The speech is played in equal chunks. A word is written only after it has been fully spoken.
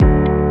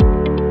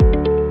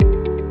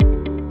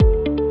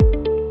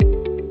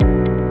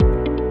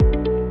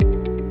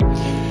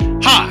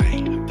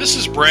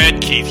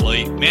Brad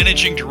Keithley,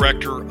 Managing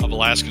Director of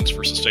Alaskans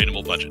for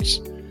Sustainable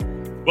Budgets.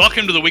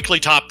 Welcome to the weekly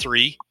Top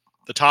 3,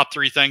 the top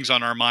 3 things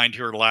on our mind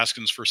here at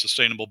Alaskans for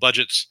Sustainable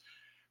Budgets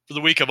for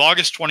the week of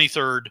August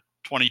 23rd,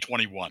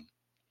 2021.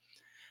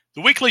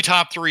 The weekly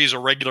Top 3 is a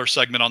regular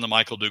segment on The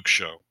Michael Dukes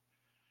Show.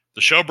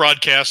 The show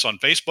broadcasts on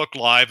Facebook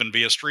Live and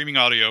via streaming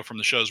audio from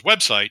the show's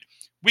website,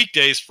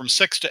 weekdays from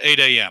 6 to 8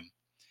 a.m.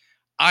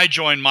 I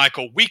join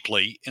Michael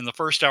weekly in the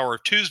first hour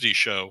of Tuesday's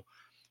show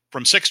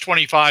from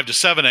 6:25 to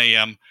 7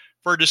 a.m.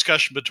 for a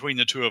discussion between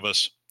the two of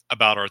us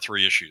about our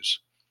 3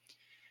 issues.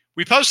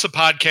 We post the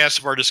podcast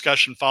of our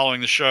discussion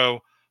following the show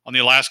on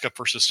the Alaska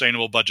for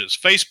Sustainable Budgets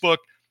Facebook,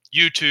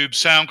 YouTube,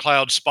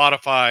 SoundCloud,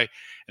 Spotify,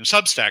 and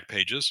Substack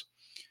pages,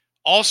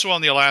 also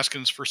on the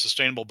Alaskans for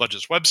Sustainable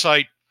Budgets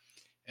website,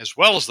 as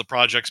well as the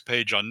projects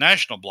page on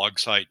national blog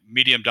site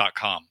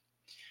medium.com.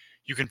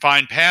 You can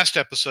find past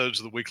episodes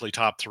of the weekly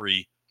Top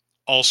 3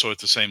 also at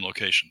the same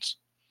locations.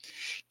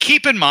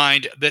 Keep in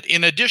mind that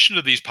in addition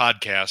to these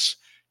podcasts,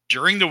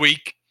 during the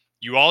week,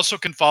 you also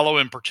can follow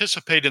and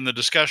participate in the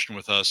discussion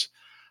with us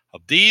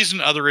of these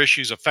and other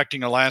issues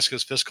affecting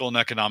Alaska's fiscal and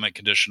economic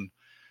condition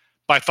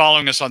by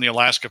following us on the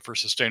Alaska for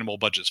Sustainable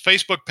Budgets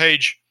Facebook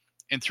page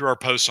and through our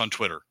posts on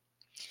Twitter.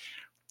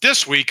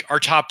 This week,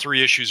 our top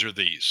 3 issues are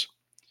these.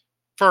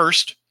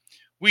 First,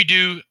 we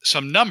do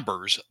some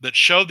numbers that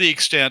show the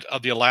extent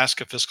of the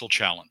Alaska fiscal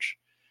challenge,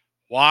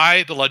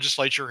 why the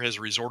legislature has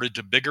resorted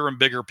to bigger and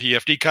bigger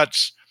PFD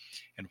cuts,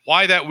 and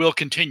why that will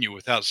continue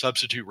without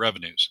substitute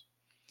revenues.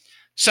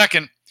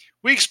 Second,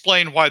 we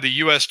explain why the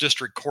U.S.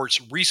 District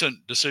Court's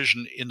recent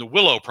decision in the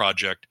Willow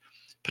project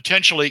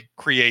potentially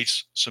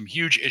creates some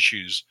huge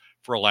issues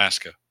for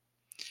Alaska.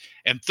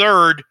 And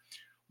third,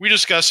 we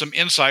discuss some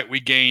insight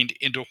we gained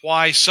into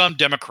why some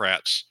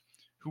Democrats,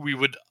 who we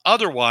would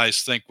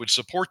otherwise think would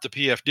support the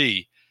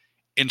PFD,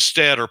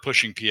 instead are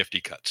pushing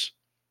PFD cuts.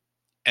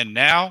 And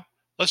now,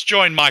 let's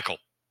join Michael.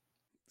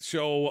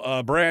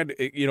 So, Brad,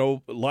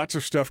 lots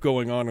of stuff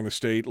going on in the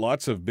state,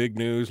 lots of big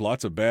news,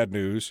 lots of bad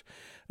news.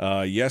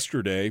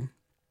 Yesterday,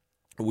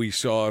 we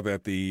saw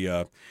that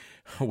the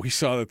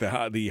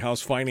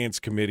House Finance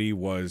Committee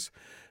was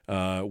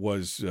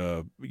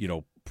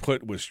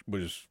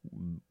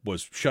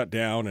shut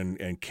down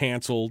and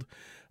canceled.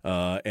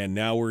 And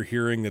now we're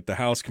hearing that the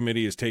House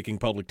Committee is taking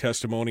public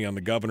testimony on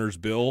the governor's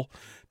bill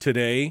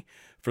today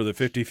for the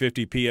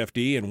 50-50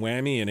 PFD and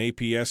WWAMI and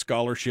APS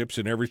scholarships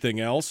and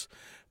everything else.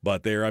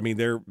 But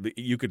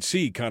you could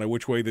see kind of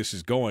which way this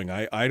is going.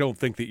 I don't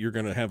think that you're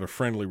going to have a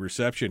friendly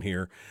reception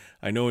here.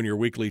 I know in your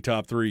weekly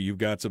top 3, you've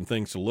got some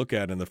things to look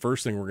at. And the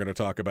first thing we're going to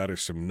talk about is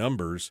some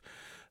numbers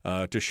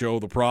to show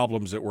the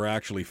problems that we're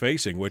actually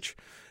facing, which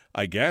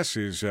I guess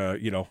is,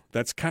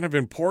 that's kind of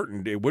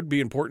important. It would be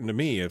important to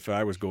me if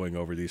I was going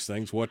over these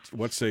things.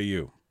 What say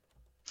you?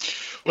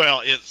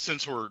 Well,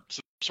 since we're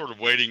sort of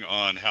waiting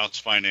on House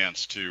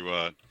Finance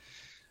to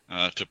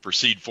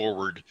proceed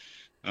forward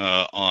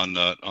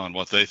on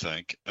what they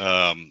think,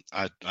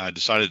 I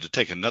decided to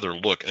take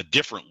a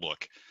different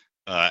look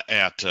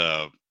at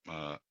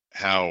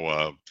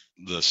how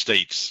the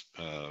state's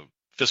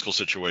fiscal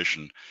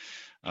situation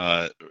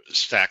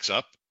stacks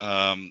up,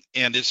 and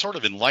it's sort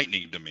of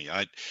enlightening to me.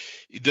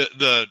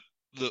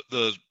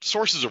 The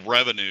sources of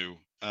revenue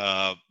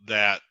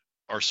that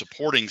are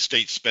supporting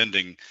state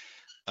spending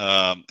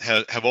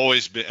have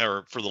always been,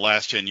 or for the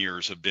last 10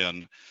 years, have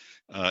been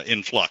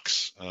in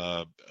flux.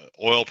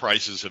 Oil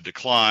prices have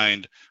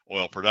declined,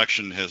 oil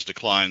production has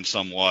declined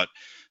somewhat,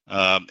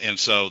 and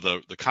so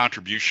the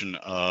contribution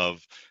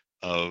of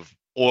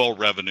oil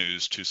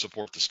revenues to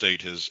support the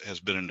state has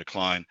been in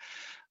decline.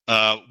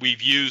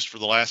 We've used, for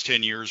the last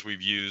 10 years,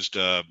 we've used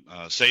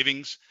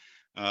savings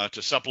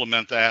to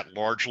supplement that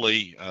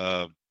largely,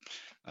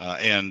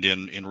 and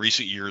in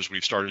recent years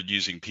we've started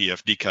using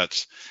PFD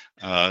cuts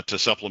to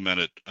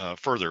supplement it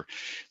further.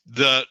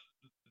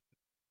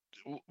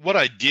 What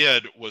I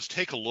did was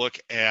take a look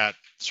at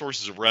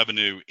sources of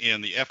revenue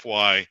in the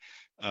FY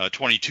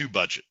 22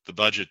 budget, the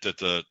budget that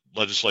the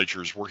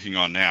legislature is working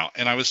on now,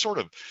 and I was sort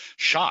of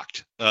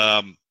shocked.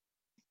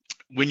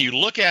 When you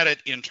look at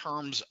it in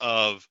terms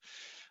of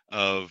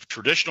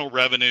traditional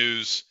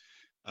revenues,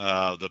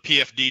 the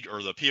PFD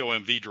or the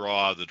POMV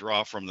draw, the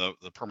draw from the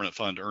permanent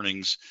fund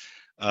earnings,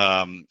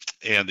 and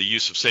the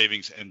use of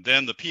savings, and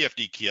then the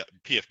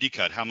PFD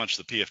cut, how much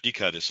the PFD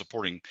cut is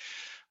supporting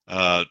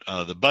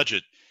the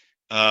budget.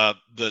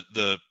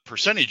 The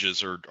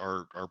percentages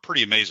are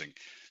pretty amazing.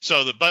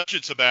 So the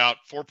budget's about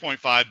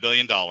 $4.5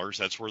 billion.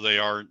 That's where they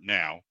are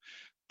now.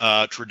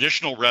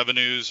 Traditional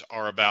revenues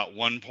are about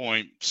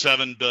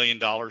 $1.7 billion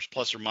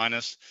plus or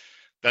minus.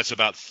 That's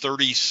about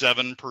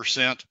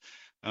 37%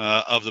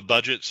 of the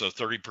budget. So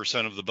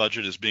 30% of the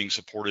budget is being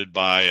supported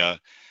by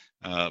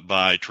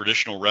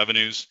traditional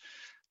revenues.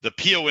 The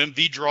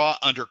POMV draw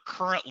under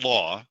current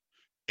law,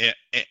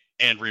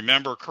 and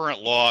remember, current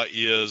law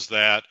is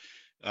that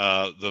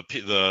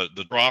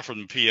the draw from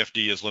the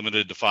PFD is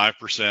limited to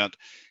 5%,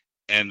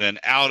 and then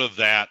out of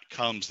that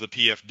comes the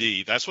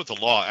PFD. That's what the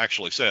law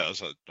actually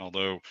says,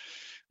 although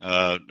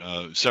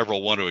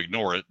Several want to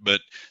ignore it,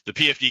 but the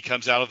PFD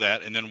comes out of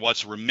that, and then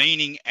what's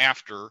remaining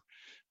after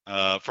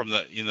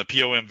in the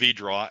POMV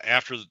draw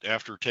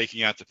after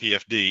taking out the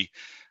PFD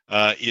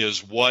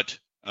is what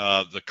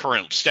the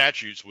current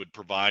statutes would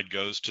provide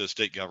goes to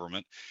state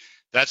government.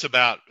 That's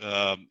about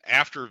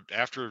after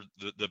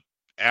the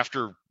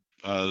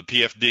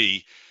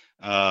PFD,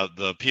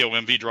 the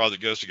POMV draw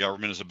that goes to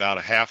government is about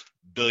 $500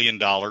 million.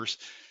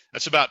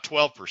 That's about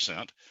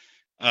 12%.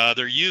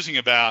 They're using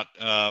about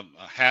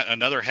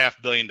another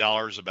 $500 million,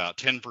 about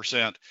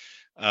 10%,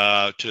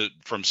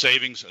 from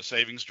savings, a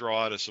savings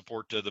draw to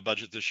support the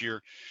budget this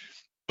year.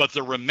 But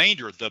the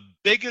remainder, the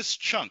biggest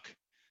chunk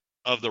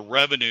of the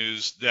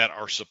revenues that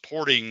are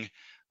supporting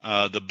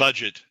the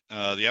budget,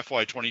 the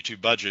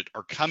FY22 budget,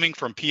 are coming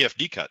from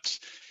PFD cuts.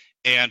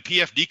 And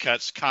PFD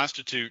cuts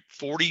constitute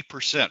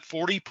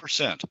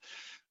 40%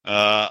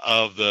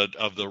 of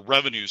the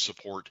revenue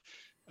support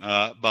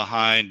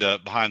behind the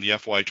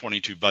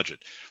FY22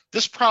 budget.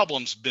 This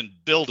problem's been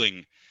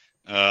building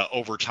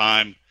over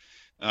time.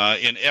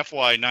 In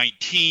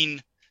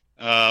FY19,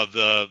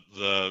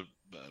 the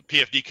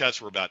PFD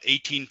cuts were about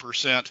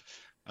 18%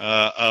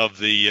 of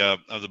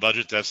the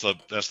budget. That's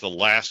the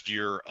last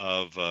year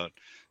of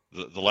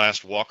the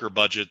last Walker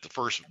budget. The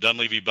first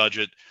Dunleavy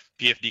budget,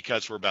 PFD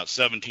cuts were about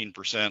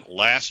 17%.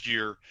 Last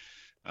year,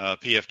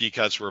 PFD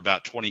cuts were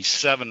about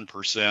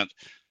 27%.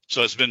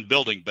 So it's been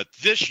building, but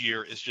this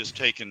year it's just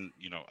taken,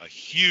 a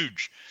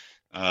huge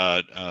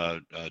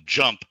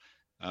jump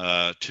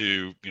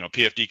to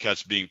PFD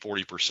cuts being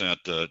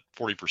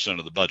 40%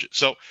 of the budget.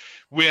 So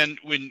when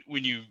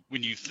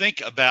you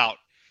think about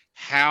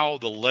how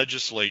the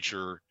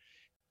legislature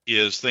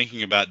is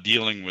thinking about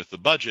dealing with the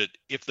budget,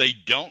 if they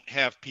don't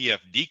have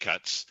PFD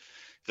cuts,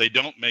 they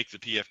don't make the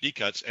PFD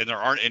cuts, and there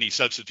aren't any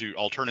substitute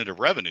alternative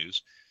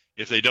revenues.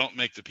 If they don't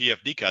make the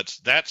PFD cuts,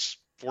 that's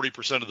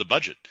 40% of the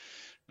budget.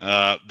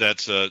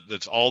 That's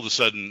all of a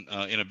sudden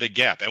in a big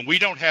gap, and we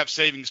don't have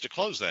savings to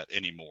close that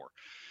anymore.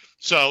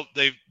 So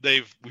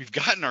we've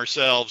gotten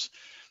ourselves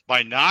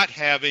by not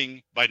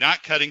cutting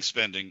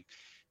spending,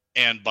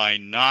 and by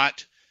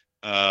not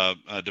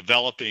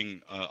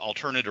developing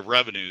alternative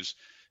revenues.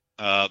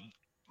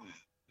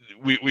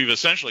 We've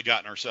essentially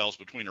gotten ourselves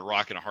between a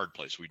rock and a hard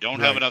place. We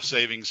don't have enough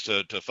savings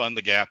to fund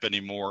the gap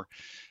anymore.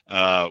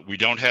 We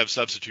don't have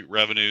substitute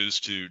revenues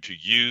to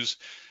use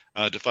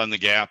to fund the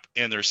gap,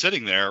 and they're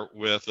sitting there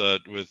with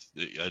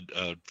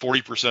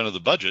 40% of the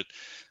budget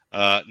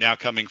now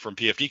coming from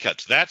PFD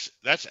cuts. That's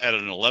at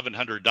an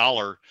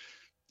 $1,100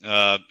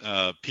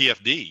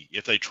 PFD.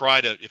 If they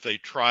try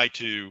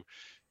to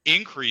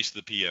increase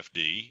the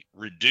PFD,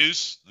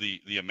 reduce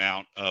the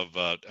amount of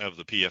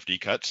the PFD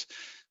cuts,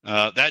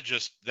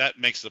 that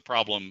makes the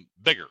problem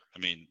bigger. I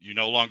mean, you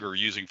no longer are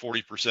using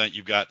 40%.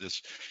 You've got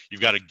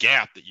a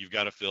gap that you've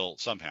got to fill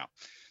somehow.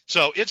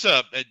 So it's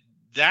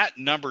that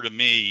number to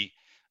me,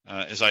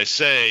 as I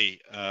say,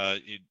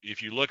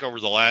 if you look over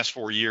the last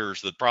 4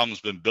 years, the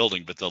problem's been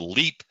building, but the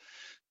leap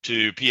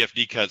to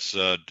PFD cuts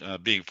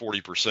being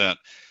 40%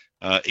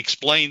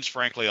 explains,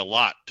 frankly, a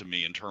lot to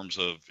me in terms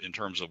of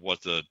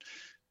what the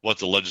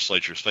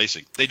legislature is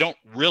facing. They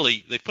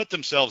put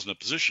themselves in a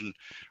position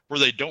where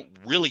they don't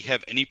really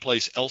have any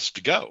place else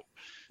to go.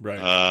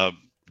 Right.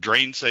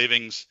 Drain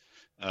savings,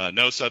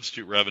 no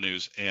substitute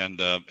revenues, and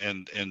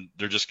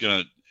they're just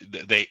gonna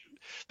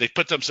they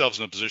put themselves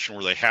in a position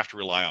where they have to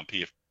rely on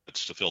PFDs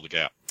to fill the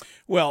gap.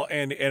 Well,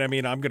 and I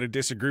mean, I'm going to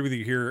disagree with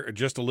you here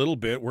just a little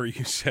bit, where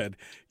you said,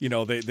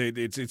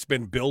 it's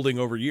been building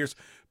over years.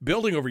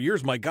 Building over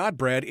years, my God,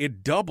 Brad,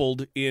 it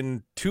doubled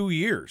in 2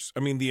 years. I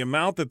mean, the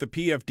amount that the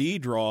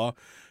PFD draw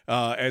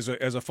as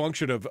a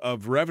function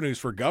of revenues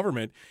for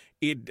government,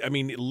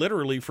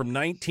 literally from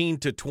 19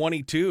 to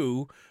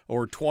 22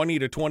 or 20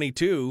 to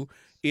 22,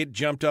 it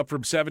jumped up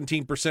from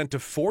 17% to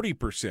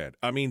 40%.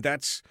 I mean,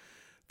 that's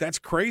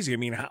crazy. I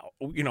mean, how,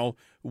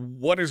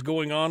 what is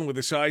going on with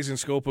the size and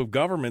scope of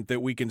government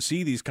that we can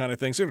see these kind of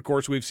things? And of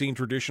course, we've seen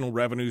traditional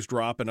revenues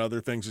drop and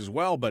other things as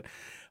well. But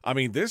I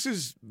mean, this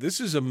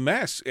is a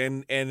mess.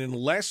 And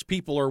unless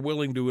people are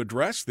willing to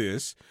address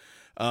this,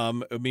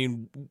 and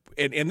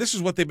this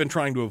is what they've been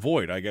trying to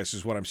avoid, I guess,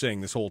 is what I'm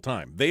saying this whole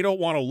time. They don't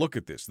want to look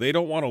at this. They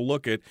don't want to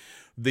look at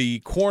the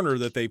corner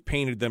that they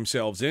painted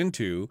themselves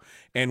into,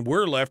 and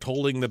we're left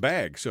holding the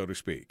bag, so to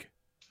speak.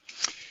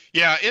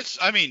 Yeah,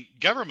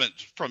 government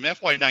from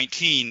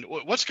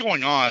FY19, what's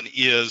going on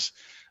is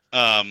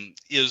a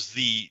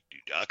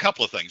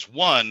couple of things.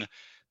 One,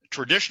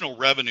 traditional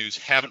revenues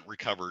haven't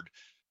recovered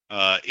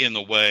in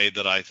the way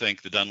that I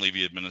think the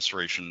Dunleavy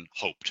administration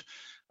hoped.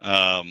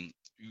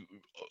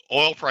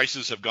 Oil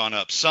prices have gone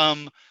up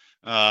some,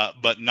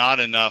 but not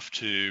enough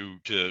to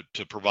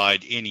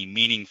provide any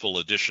meaningful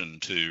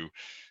addition to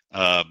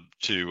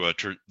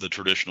the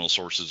traditional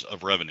sources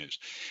of revenues.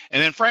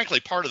 And then, frankly,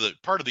 part of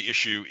the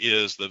issue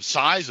is the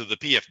size of the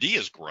PFD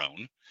has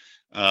grown.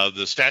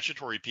 The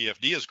statutory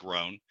PFD has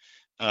grown,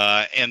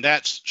 and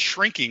that's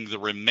shrinking the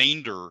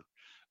remainder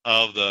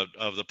of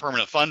the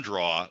permanent fund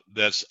draw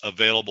that's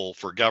available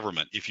for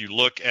government. If you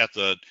look at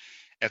the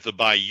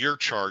by year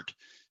chart,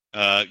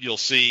 you'll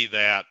see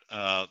that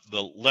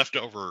the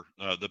leftover,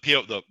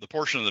 the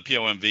portion of the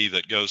POMV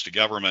that goes to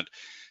government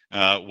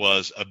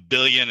was $1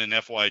 billion in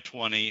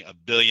FY20, $1.2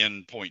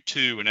 billion in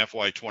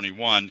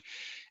FY21,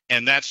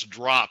 and that's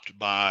dropped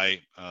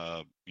by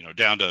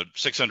down to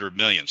 $600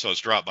 million. So it's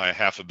dropped by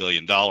 $500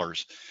 million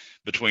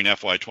between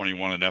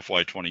FY21 and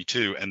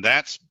FY22, and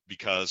that's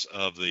because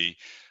of the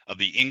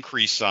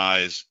increased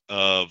size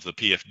of the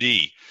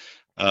PFD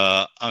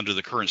under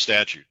the current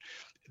statute.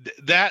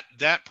 That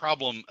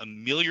problem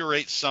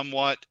ameliorates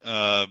somewhat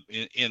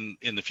in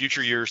the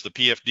future years. The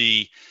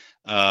PFD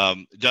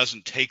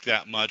doesn't take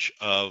as much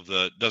of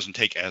the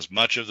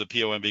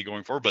POMV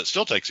going forward, but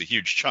still takes a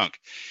huge chunk.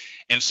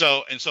 And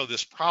so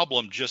this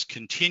problem just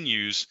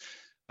continues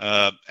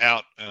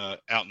out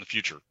in the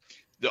future.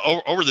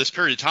 Over this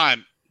period of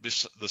time,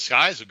 the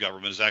size of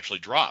government has actually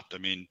dropped. I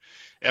mean,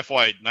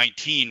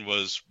 FY19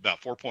 was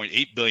about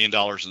 $4.8 billion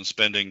in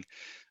spending.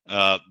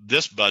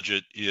 This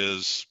budget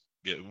is,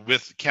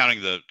 with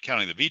counting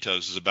the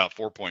vetoes, is about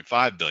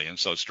 $4.5 billion.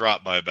 So it's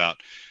dropped by about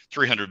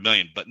 $300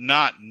 million, but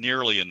not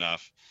nearly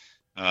enough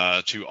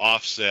to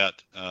offset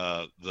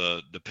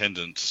the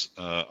dependence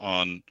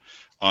on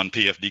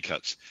PFD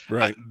cuts.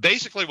 Right.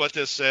 Basically, what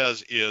this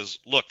says is,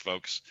 look,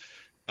 folks,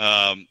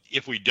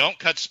 if we don't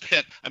cut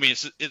spend, I mean,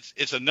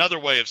 it's another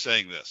way of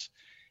saying this.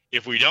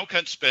 If we don't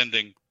cut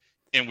spending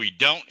and we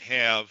don't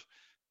have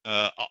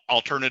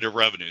alternative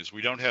revenues,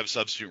 we don't have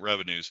substitute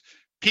revenues,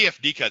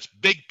 PFD cuts,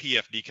 big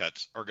PFD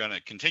cuts, are going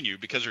to continue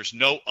because there's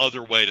no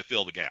other way to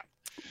fill the gap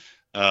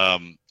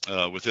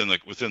within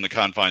the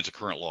confines of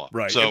current law.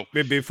 Right. So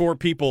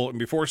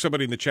before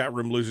somebody in the chat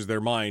room loses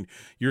their mind,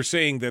 you're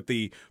saying that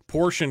the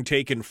portion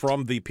taken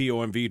from the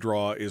POMV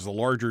draw is a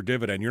larger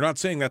dividend. You're not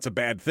saying that's a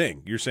bad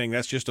thing. You're saying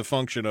that's just a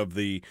function of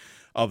the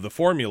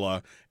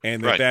formula,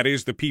 and that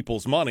is the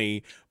people's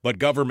money, but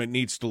government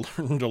needs to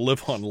learn to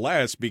live on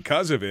less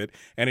because of it,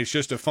 and it's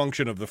just a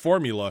function of the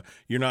formula.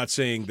 You're not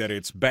saying that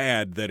it's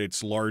bad that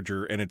it's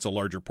larger and it's a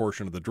larger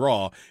portion of the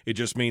draw. It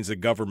just means that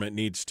government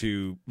needs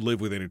to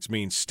live within its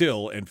means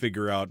still and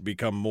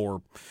become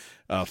more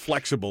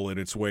flexible in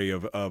its way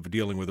of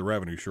dealing with the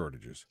revenue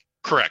shortages.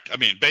 Correct. I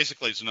mean,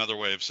 basically, it's another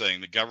way of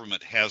saying the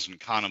government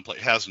hasn't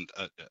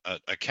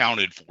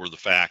accounted for the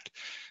fact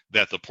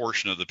that the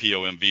portion of the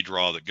POMV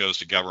draw that goes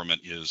to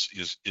government is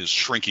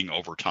shrinking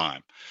over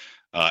time.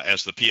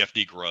 As the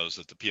PFD grows,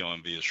 that the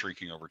POMV is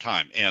shrinking over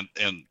time, and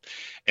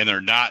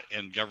they're not,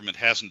 and government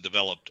hasn't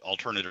developed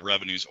alternative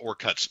revenues or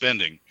cut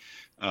spending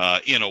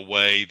in a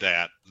way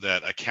that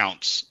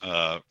accounts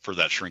for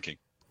that shrinking.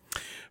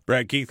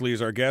 Brad Keithley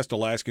is our guest,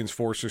 Alaskans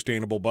for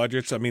Sustainable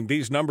Budgets. I mean,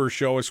 these numbers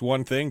show us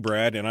one thing,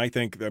 Brad, and I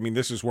think,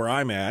 this is where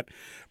I'm at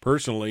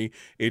personally.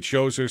 It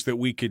shows us that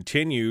we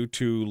continue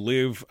to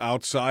live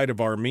outside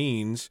of our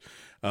means.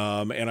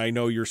 And I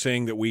know you're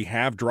saying that we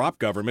have dropped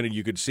government, and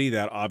you could see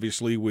that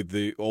obviously with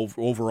the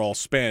overall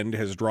spend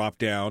has dropped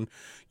down,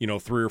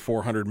 $300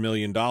 or $400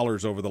 million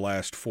over the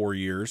last 4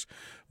 years.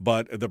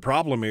 But the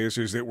problem is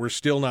that we're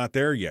still not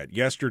there yet.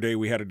 Yesterday,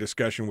 we had a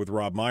discussion with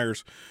Rob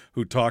Myers,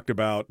 who talked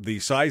about the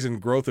size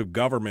and growth of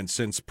government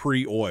since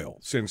pre-oil.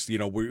 Since,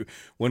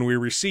 when we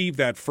received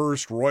that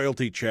first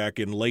royalty check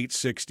in late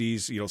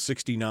 60s,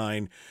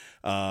 69,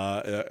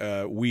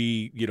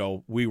 we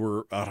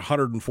were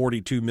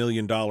 $142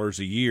 million a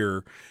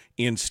year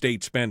in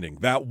state spending.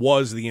 That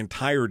was the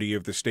entirety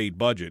of the state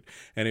budget.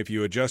 And if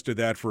you adjusted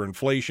that for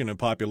inflation and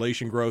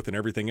population growth and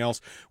everything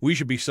else, we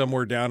should be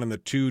somewhere down in the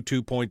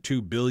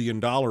 $2.2 billion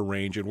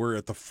range, and we're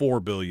at the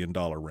 $4 billion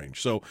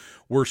range. So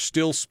we're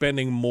still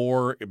spending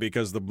more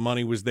because the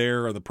money was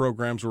there or the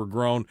programs were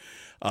grown.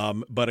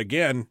 But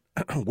again,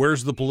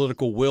 where's the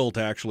political will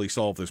to actually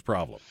solve this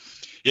problem?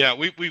 Yeah,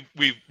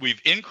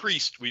 we've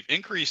increased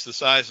the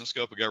size and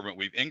scope of government.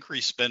 We've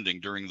increased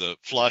spending during the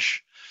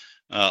flush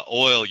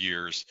oil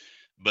years,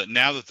 but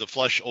now that the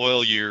flush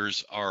oil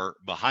years are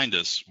behind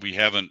us, we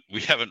haven't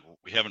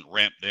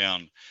ramped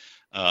down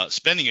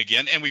spending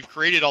again, and we've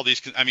created all these.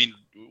 I mean,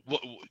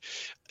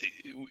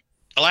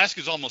 Alaska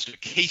is almost a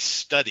case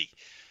study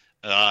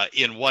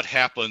in what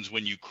happens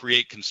when you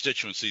create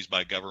constituencies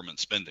by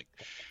government spending.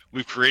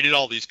 We've created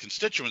all these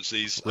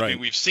constituencies. Right. I mean,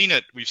 we've seen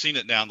it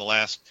now in the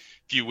last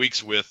few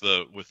weeks with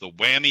the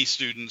WWAMI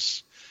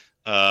students,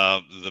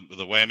 the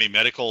WWAMI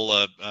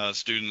medical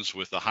students,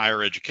 with the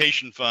higher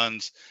education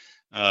funds,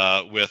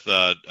 with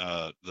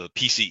the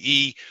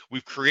PCE.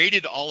 We've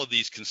created all of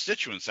these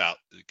constituencies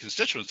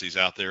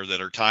out there that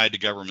are tied to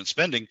government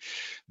spending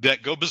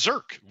that go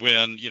berserk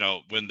when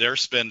their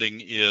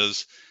spending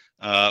is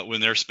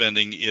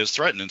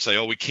threatened, and say,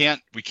 oh, we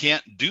can't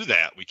do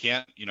that. We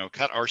can't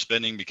cut our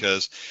spending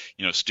because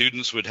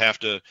students would have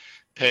to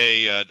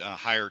pay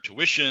higher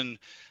tuition.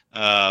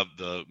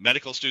 The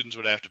medical students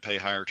would have to pay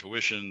higher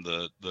tuition.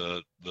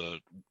 The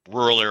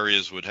rural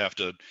areas would have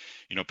to,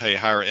 pay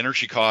higher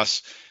energy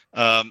costs.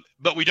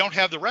 But we don't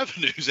have the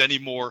revenues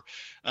anymore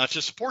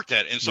to support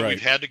that, and so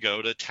we've had to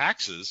go to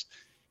taxes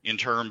in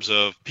terms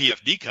of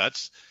PFD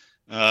cuts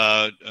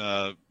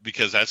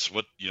because that's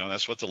what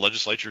the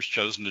legislature's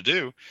chosen to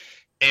do.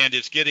 and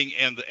it's getting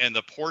and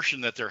the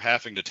portion that they're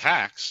having to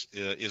tax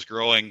is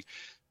growing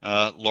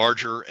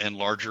larger and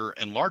larger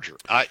and larger.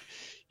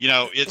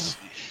 It's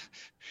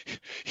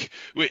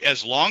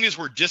as long as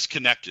we're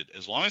disconnected,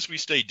 as long as we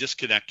stay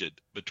disconnected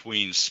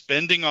between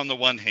spending on the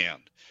one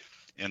hand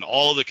and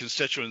all of the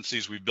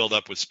constituencies we build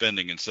up with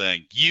spending and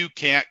saying you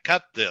can't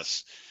cut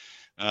this,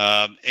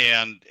 and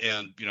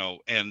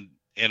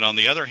on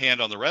the other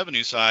hand, on the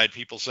revenue side,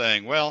 people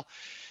saying, well,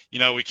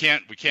 we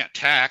can't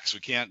tax, we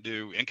can't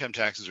do income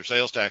taxes or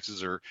sales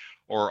taxes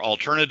or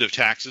alternative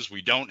taxes.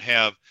 We don't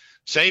have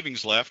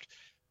savings left.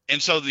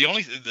 And so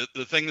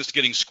the thing that's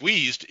getting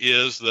squeezed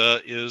is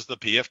the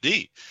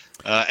PFD,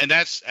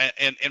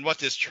 and what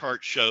this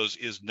chart shows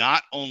is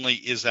not only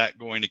is that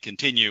going to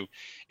continue,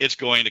 it's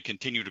going to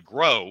continue to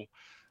grow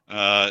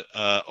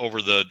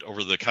over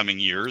the coming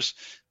years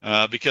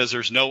because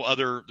there's no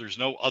other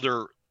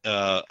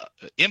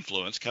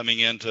influence coming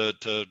in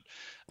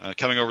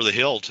coming over the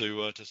hill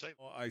to save.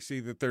 Well, I see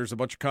that there's a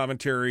bunch of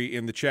commentary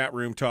in the chat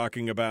room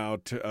talking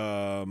about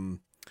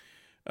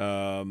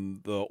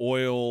the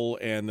oil,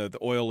 and the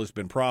oil has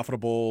been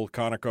profitable.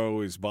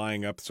 Conoco is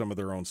buying up some of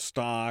their own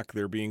stock.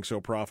 They're being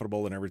so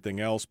profitable and everything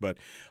else. But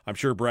I'm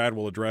sure Brad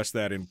will address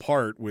that in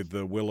part with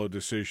the Willow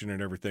decision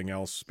and everything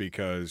else,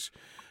 because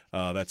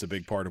that's a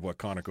big part of what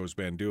Conoco's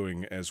been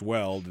doing as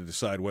well, to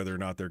decide whether or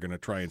not they're going to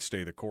try and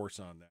stay the course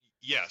on that.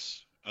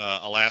 Yes,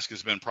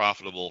 Alaska's been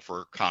profitable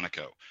for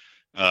Conoco.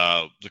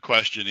 The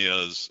question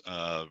is,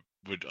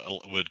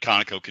 would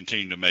Conoco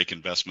continue to make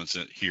investments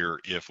here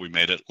if we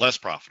made it less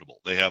profitable?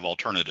 They have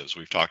alternatives.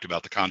 We've talked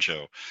about the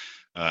Concho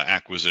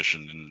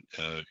acquisition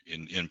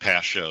in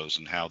past shows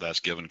and how that's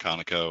given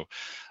Conoco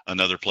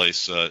another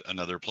place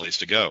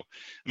to go.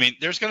 I mean,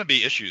 there's going to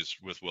be issues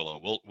with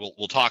Willow.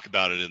 We'll talk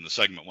about it in the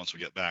segment once we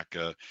get back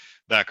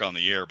on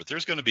the air. But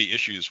there's going to be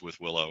issues with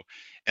Willow,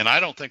 and I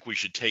don't think we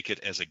should take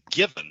it as a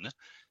given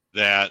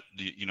that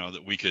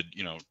that we could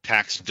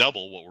tax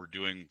double what we're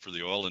doing for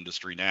the oil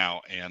industry now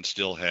and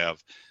still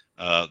have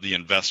the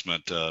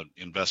investment that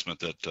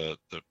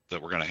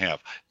we're going to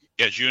have,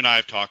 as you and I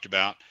have talked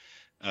about,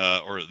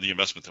 or the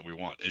investment that we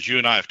want. As you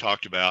and I have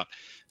talked about,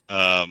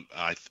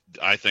 I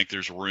think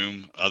there's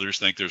room. Others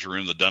think there's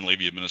room. The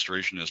Dunleavy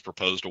administration has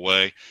proposed a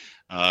way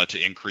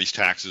to increase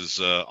taxes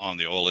on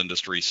the oil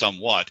industry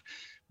somewhat,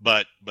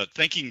 but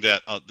thinking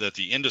that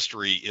the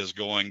industry is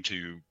going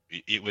to,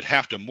 it would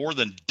have to more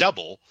than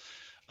double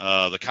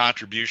the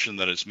contribution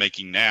that it's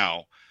making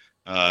now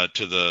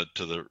to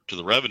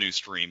the revenue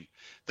stream.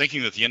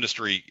 Thinking that the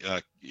industry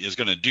is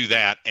going to do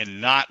that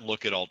and not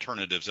look at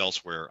alternatives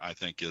elsewhere, I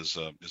think is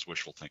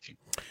wishful thinking.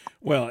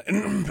 Well,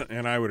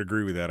 and I would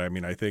agree with that. I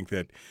mean, I think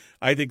that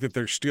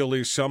there still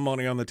is some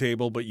money on the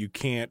table, but you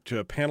can't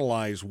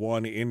penalize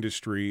one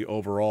industry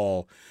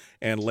overall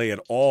and lay it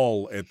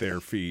all at their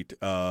feet.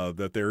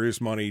 That there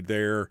is money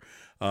there.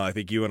 I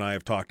think you and I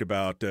have talked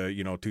about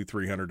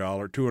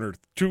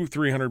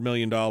 $200-300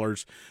 million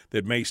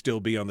that may still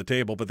be on the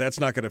table, but that's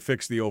not going to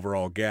fix the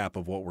overall gap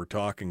of what we're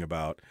talking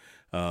about.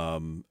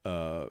 In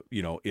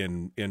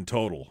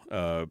total,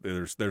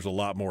 there's a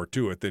lot more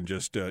to it than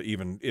just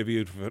even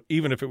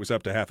if it was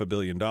up to $500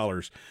 million,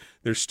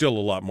 there's still a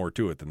lot more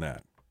to it than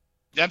that.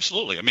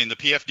 Absolutely. I mean, the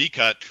PFD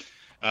cut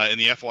in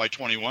the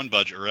FY21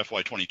 budget or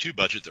FY22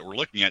 budget that we're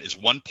looking at is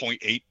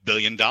 $1.8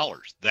 billion.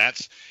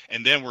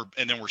 And then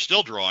we're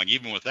still drawing,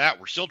 even with that,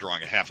 we're still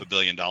drawing $500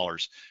 million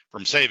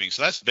from savings.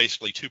 So that's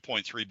basically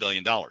 $2.3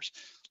 billion.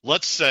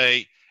 Let's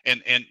say,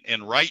 and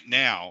right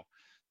now,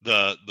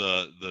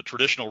 the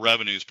traditional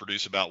revenues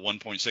produce about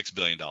 $1.6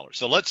 billion.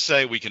 So let's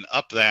say we can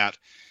up that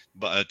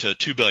to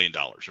 $2 billion,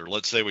 or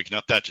let's say we can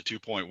up that to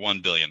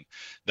 $2.1 billion.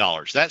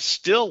 That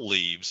still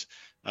leaves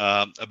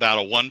about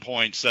a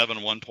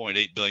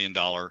 $1.8 billion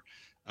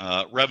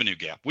revenue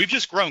gap. We've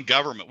just grown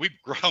government. We've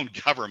grown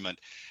government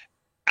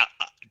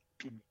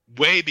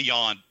way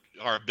beyond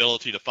our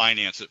ability to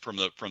finance it from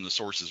the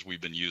sources we've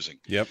been using.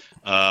 Yep.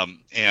 And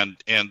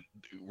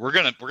we're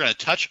gonna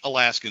touch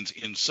Alaskans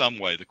in some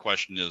way. The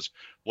question is,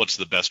 what's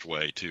the best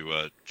way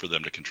for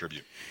them to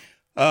contribute?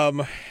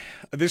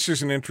 This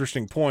is an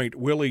interesting point.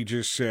 Willie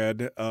just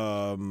said,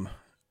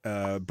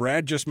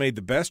 Brad just made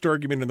the best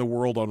argument in the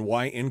world on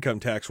why income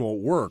tax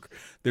won't work.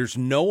 There's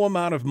no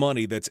amount of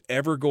money that's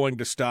ever going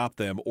to stop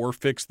them or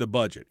fix the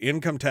budget.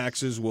 Income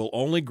taxes will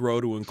only grow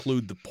to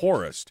include the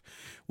poorest.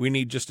 We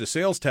need just a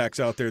sales tax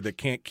out there that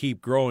can't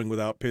keep growing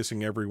without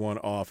pissing everyone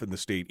off in the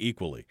state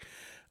equally.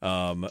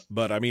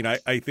 But I mean,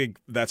 I think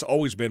that's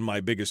always been my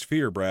biggest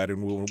fear, Brad.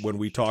 And when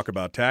we talk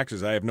about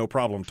taxes, I have no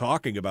problem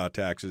talking about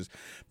taxes.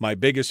 My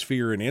biggest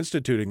fear in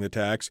instituting the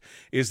tax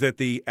is that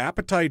the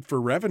appetite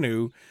for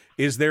revenue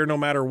is there no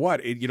matter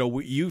what.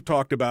 You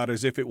talked about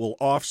as if it will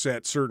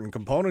offset certain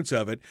components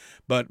of it,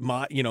 but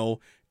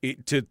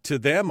to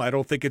them, I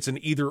don't think it's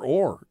an either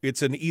or.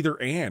 It's an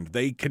either and.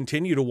 They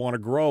continue to want to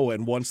grow,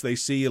 and once they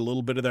see a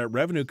little bit of that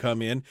revenue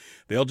come in,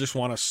 they'll just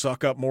want to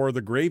suck up more of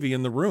the gravy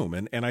in the room.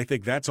 And I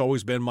think that's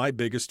always been my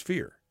biggest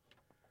fear.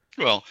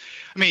 Well,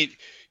 I mean,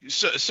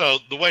 so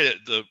the way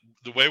that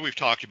the way we've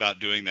talked about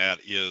doing that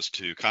is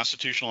to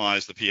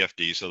constitutionalize the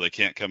PFD so they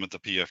can't come at the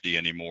PFD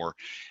anymore,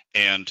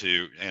 and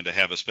to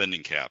have a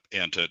spending cap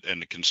and to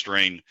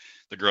constrain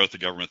the growth of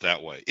government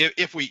that way.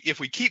 If we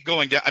keep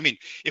going down, I mean,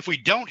 if we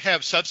don't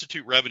have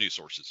substitute revenue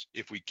sources,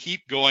 if we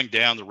keep going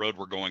down the road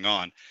we're going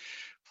on,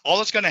 all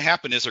that's going to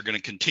happen is they're going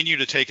to continue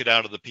to take it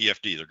out of the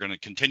PFD. They're going to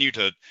continue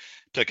to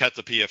cut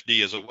the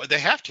PFD they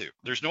have to.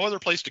 There's no other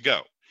place to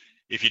go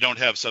if you don't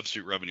have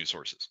substitute revenue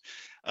sources.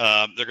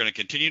 They're going to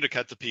continue to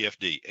cut the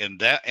PFD,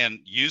 and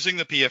using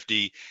the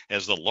PFD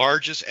as the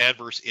largest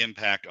adverse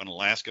impact on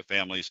Alaska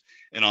families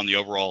and on the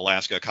overall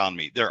Alaska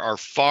economy. There are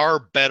far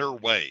better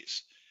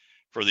ways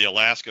for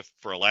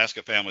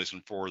Alaska families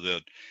and for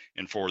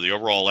the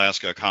overall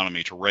Alaska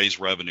economy to raise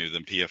revenue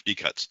than PFD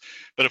cuts.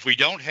 But if we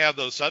don't have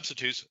those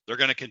substitutes, they're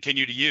going to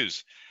continue to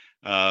use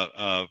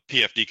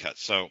PFD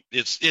cuts. So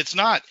it's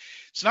not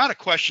a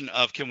question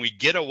of can we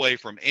get away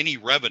from any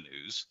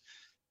revenues.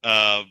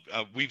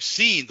 We've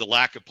seen the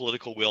lack of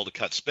political will to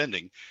cut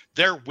spending.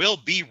 There will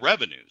be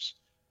revenues.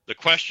 The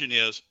question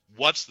is,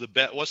 what's the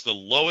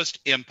lowest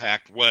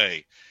impact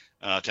way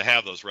to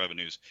have those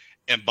revenues?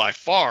 And by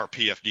far,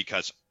 PFD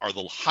cuts are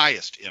the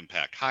highest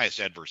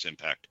adverse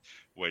impact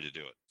way to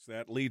do it. So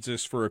that leads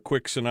us for a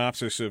quick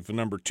synopsis of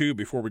number 2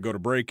 before we go to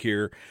break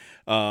here.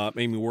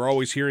 Amy, we're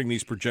always hearing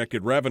these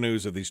projected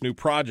revenues of these new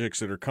projects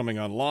that are coming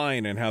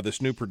online and how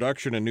this new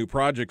production and new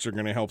projects are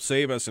going to help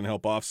save us and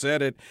help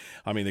offset it.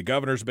 I mean, the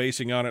governor's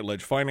basing on it,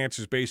 Ledge Finance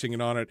is basing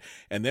it on it.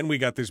 And then we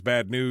got this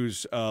bad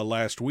news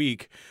last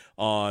week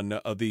on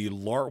one of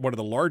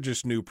the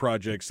largest new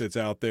projects that's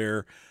out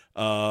there.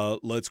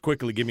 Let's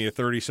quickly give me a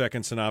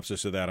 30-second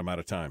synopsis of that. I'm out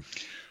of time.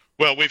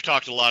 Well, we've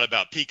talked a lot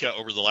about PICA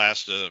over the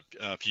last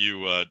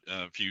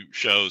few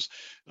shows.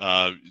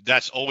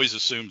 That's always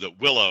assumed that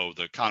Willow,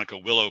 the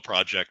Conoco Willow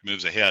project,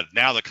 moves ahead.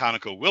 Now the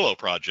Conoco Willow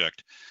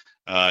project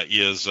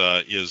is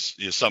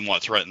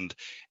somewhat threatened,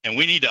 and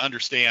we need to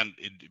understand,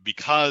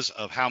 because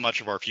of how much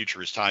of our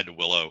future is tied to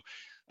Willow.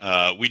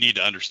 We need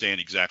to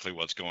understand exactly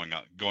what's going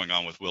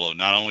on with Willow,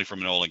 not only from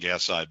an oil and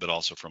gas side, but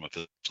also from a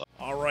physical side.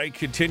 All right,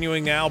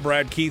 continuing now,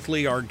 Brad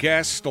Keithley, our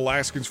guest,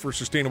 Alaskans for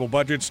Sustainable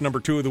Budgets, number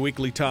 2 of the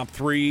weekly top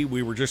 3.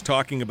 We were just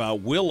talking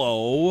about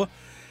Willow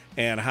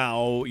and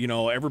how,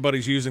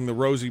 everybody's using the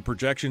rosy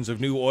projections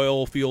of new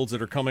oil fields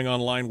that are coming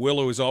online.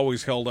 Willow is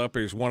always held up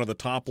as one of the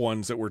top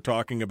ones that we're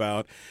talking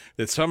about,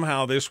 that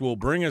somehow this will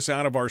bring us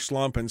out of our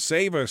slump and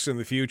save us in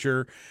the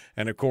future.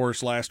 And, of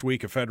course, last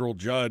week a federal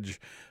judge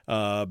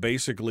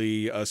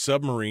basically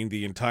submarined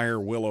the entire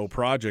Willow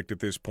project at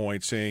this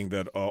point, saying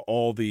that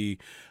all the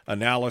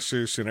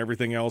analysis and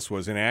everything else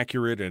was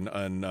inaccurate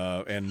and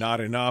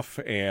not enough.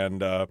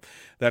 And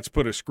that's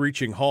put a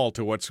screeching halt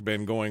to what's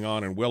been going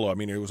on in Willow. I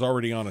mean, it was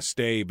already on a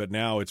stay, but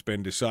now it's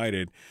been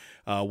decided.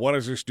 What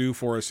does this do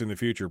for us in the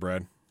future,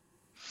 Brad?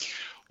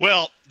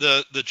 Well,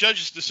 the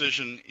judge's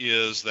decision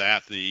is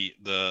that the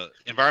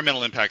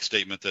environmental impact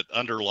statement that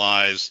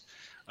underlies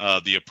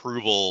the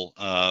approval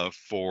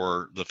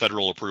for the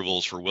federal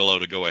approvals for Willow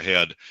to go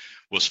ahead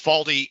was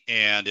faulty,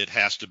 and it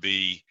has to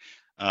be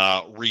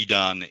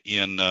redone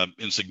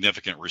in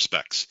significant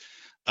respects.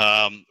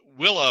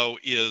 Willow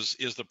is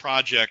the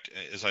project,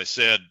 as I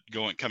said,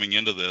 coming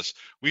into this.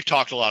 We've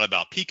talked a lot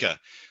about PICA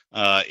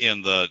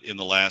in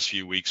the last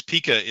few weeks.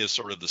 PICA is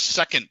sort of the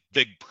second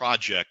big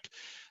project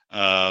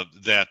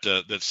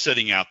that's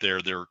sitting out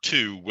there. There are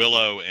 2,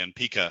 Willow and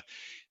PICA,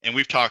 and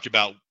we've talked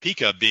about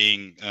PICA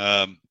being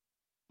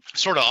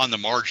sort of on the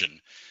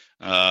margin.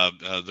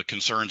 The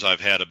concerns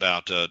I've had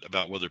about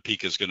whether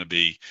PICA is going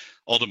to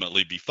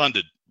ultimately be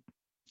funded.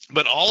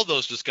 But all of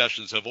those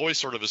discussions have always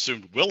sort of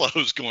assumed Willow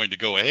is going to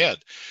go ahead.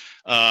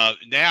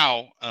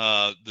 Now,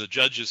 the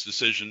judge's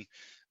decision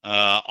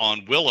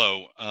on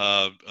Willow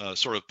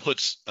sort of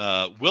puts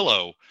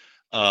Willow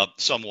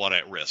somewhat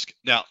at risk.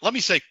 Now, let me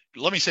say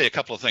a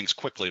couple of things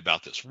quickly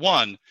about this.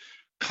 One,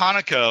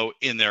 Conoco,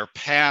 in their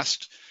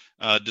past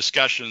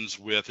discussions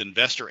with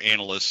investor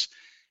analysts,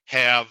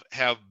 have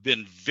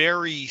been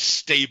very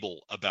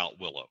stable about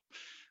Willow.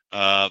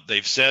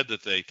 They've said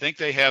that they think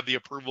they have the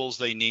approvals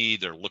they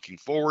need. They're looking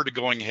forward to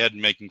going ahead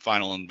and making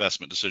final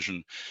investment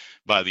decision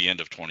by the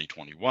end of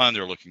 2021.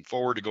 They're looking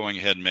forward to going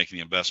ahead and making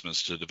the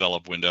investments to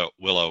develop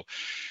Willow.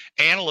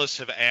 Analysts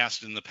have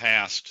asked in the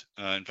past,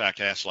 in fact,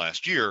 asked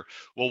last year,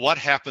 well, what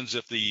happens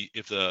if the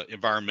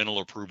environmental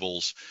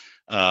approvals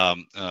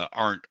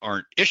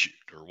aren't issued,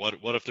 or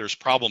what if there's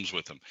problems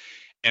with them?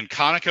 And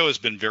Conoco has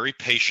been very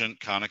patient.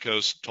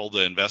 Conoco's told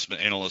the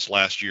investment analysts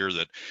last year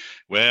that,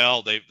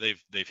 well, they've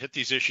hit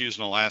these issues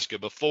in Alaska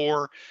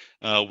before.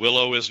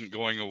 Willow isn't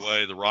going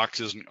away. The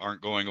rocks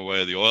aren't going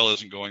away. The oil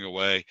isn't going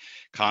away.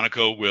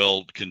 Conoco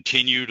will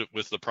continue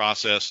with the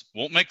process.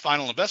 Won't make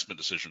final investment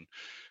decision,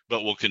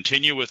 but will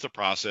continue with the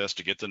process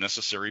to get the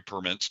necessary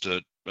permits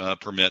to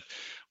permit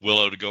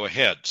Willow to go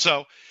ahead.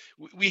 So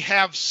we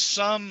have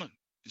some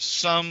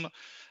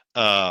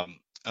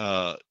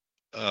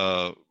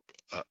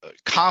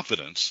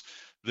confidence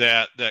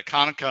that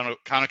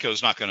Conoco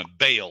is not going to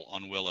bail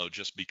on Willow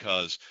just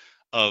because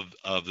of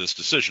this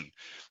decision.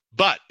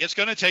 But it's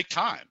going to take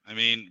time. I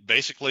mean,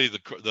 basically,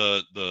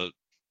 the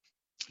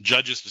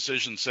judge's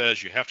decision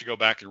says you have to go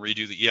back and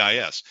redo the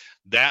EIS.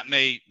 That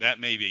may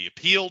be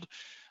appealed.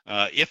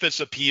 If it's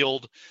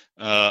appealed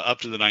up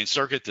to the Ninth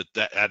Circuit,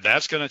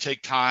 that's going to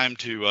take time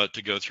to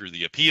go through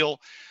the appeal.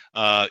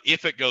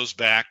 If it goes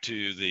back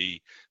to the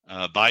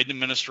Biden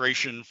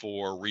administration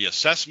for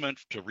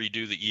reassessment to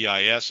redo the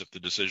EIS, if the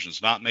decision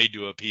is not made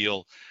to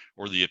appeal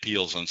or the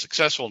appeal is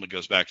unsuccessful and it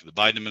goes back to the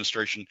Biden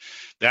administration,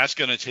 that's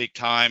going to take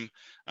time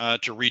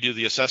to redo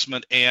the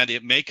assessment, and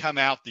it may come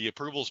out, the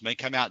approvals may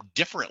come out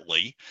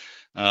differently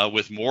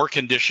with more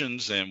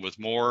conditions and with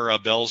more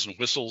bells and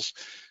whistles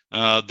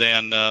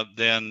than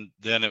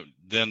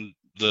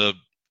the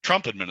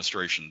Trump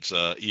administration's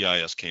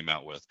EIS came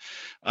out with.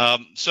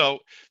 So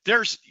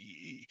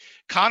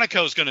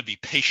Conoco is going to be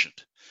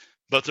patient,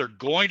 but they're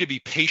going to be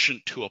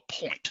patient to a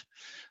point.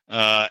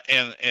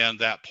 And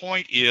that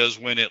point is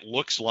when it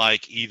looks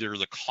like either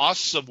the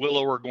costs of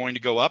Willow are going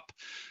to go up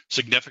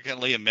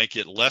significantly and make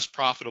it less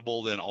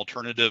profitable than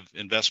alternative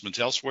investments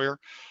elsewhere,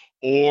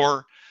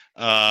 or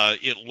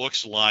it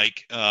looks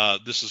like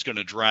this is going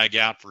to drag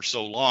out for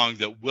so long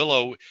that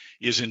Willow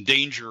is in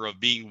danger of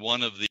being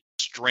one of the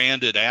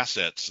stranded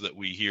assets that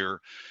we hear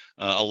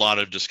a lot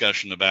of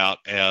discussion about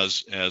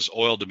as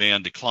oil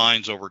demand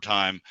declines over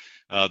time.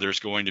 There's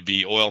going to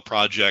be oil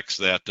projects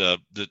that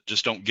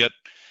just don't get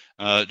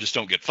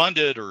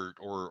funded, or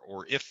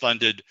if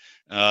funded,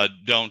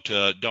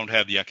 don't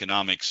have the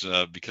economics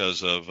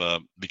because of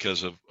the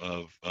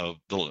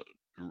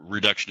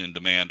reduction in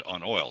demand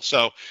on oil.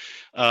 So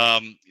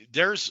one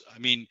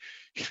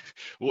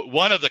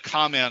of the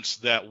comments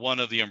that one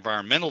of the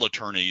environmental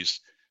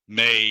attorneys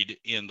made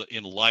in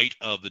light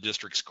of the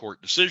district's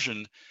court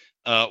decision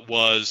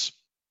was,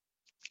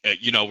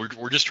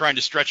 we're just trying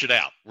to stretch it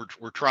out.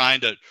 We're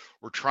trying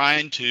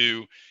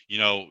to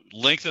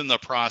lengthen the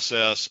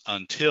process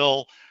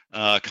until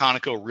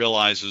Conoco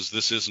realizes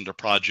this isn't a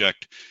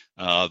project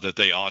that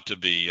they ought to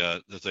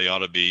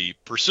be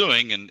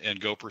pursuing,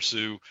 and go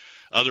pursue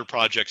other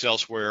projects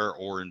elsewhere,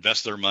 or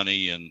invest their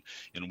money in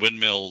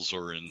windmills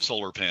or in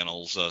solar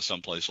panels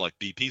someplace like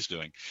BP's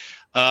doing.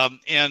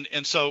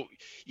 And so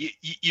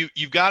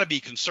you've got to be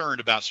concerned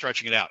about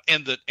stretching it out.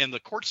 And the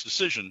court's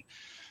decision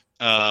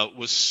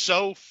was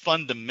so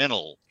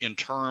fundamental in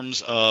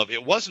terms of,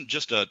 it wasn't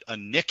just a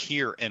nick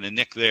here and a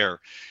nick there.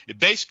 It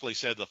basically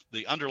said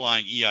the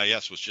underlying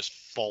EIS was just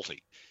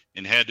faulty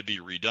and had to be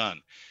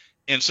redone.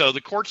 And so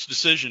the court's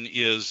decision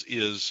is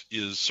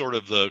sort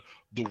of the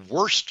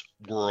worst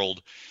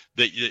world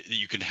that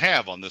you can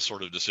have on this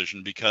sort of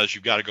decision, because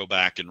you've got to go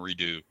back and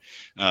do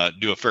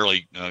a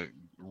fairly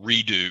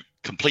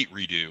complete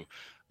redo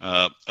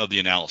of the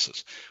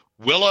analysis.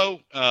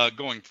 Willow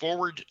going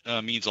forward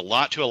means a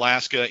lot to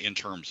Alaska in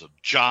terms of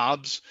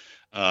jobs,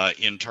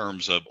 in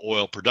terms of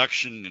oil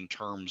production, in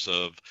terms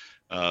of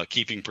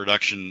keeping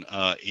production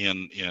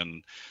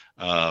in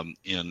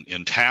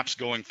taps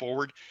going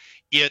forward.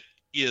 It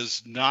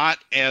is not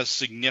as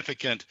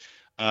significant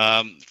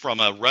from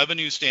a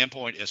revenue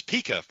standpoint as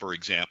PFDcuts, for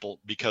example,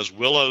 because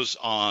Willow's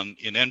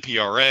in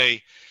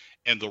NPRA,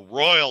 and the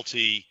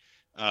royalty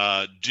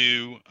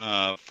due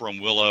from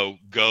Willow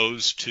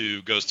goes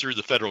through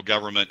the federal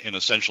government, and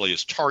essentially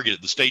is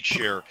targeted. The state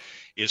share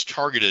is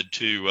targeted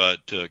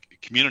to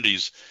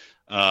communities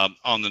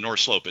on the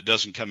North Slope. It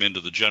doesn't come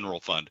into the general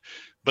fund,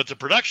 but the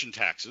production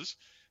taxes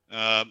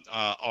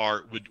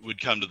would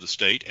come to the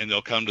state, and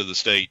they'll come to the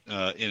state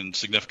in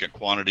significant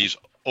quantities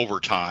over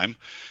time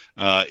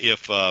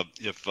if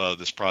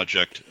this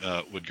project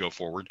would go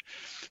forward.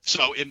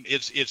 So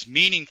it's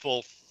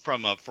meaningful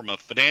from a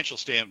financial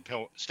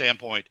standpoint.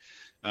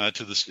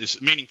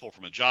 It's meaningful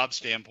from a job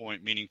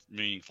standpoint,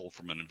 meaningful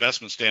from an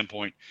investment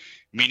standpoint,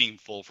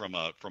 meaningful from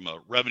a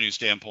revenue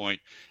standpoint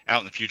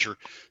out in the future.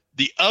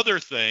 The other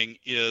thing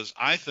is,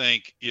 I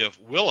think if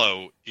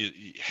Willow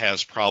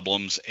has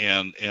problems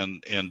and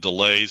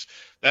delays,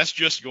 that's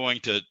just going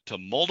to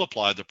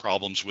multiply the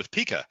problems with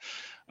PFDcuts.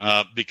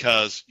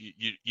 Because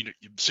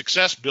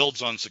success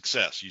builds on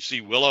success. You see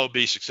Willow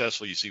be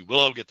successful, you see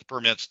Willow get the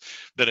permits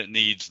that it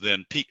needs,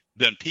 then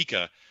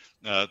PFDcuts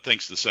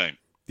thinks the same.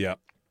 Yeah.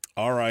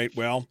 All right.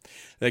 Well,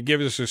 that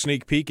gives us a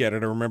sneak peek at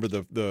it. I remember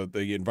the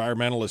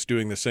environmentalists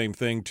doing the same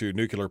thing to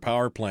nuclear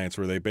power plants,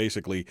 where they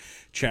basically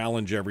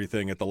challenge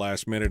everything at the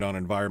last minute on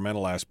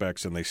environmental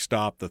aspects, and they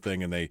stop the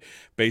thing, and they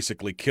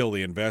basically kill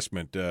the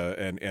investment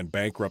and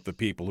bankrupt the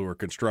people who are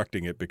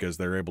constructing it, because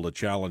they're able to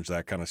challenge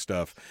that kind of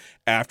stuff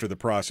after the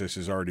process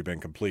has already been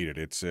completed.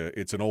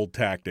 It's an old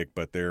tactic,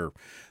 but they're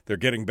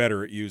getting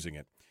better at using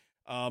it.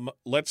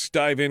 Let's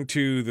dive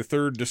into the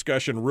third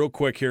discussion real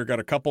quick here. Got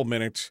a couple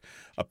minutes.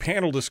 A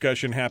panel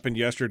discussion happened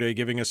yesterday,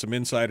 giving us some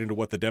insight into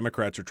what the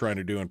Democrats are trying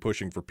to do and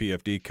pushing for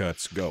PFD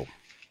cuts. Go.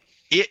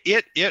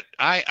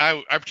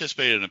 I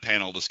participated in a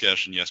panel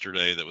discussion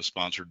yesterday that was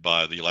sponsored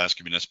by the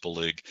Alaska Municipal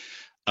League.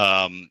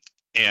 And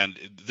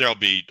there'll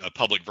be a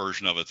public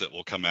version of it that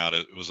will come out.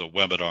 It was a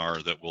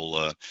webinar that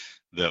will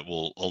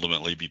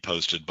ultimately be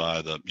posted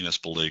by the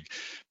Municipal League.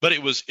 But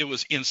it was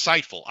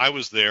insightful. I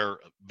was there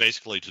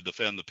basically to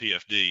defend the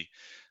PFD,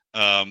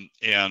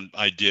 and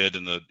I did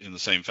in the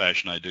same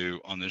fashion I do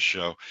on this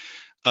show.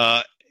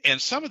 And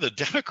some of the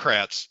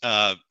Democrats,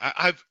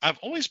 I've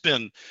always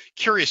been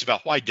curious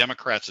about why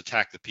Democrats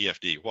attack the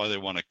PFD, why they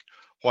want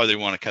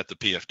to cut the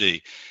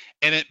PFD,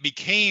 and it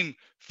became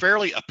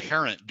fairly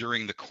apparent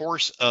during the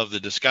course of the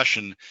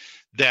discussion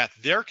that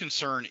their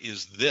concern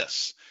is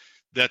this: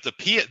 that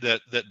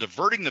that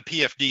diverting the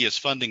PFD is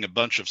funding a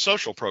bunch of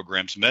social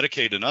programs,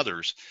 Medicaid and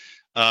others,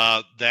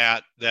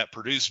 that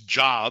produce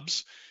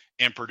jobs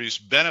and produce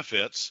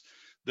benefits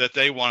that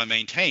they want to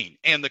maintain.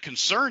 And the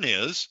concern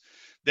is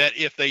that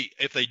if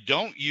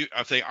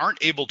they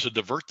aren't able to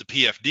divert the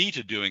PFD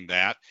to doing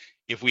that,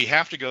 if we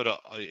have to go to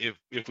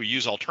if we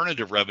use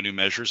alternative revenue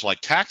measures like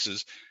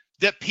taxes,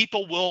 that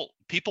people will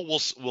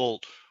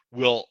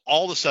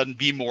all of a sudden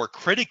be more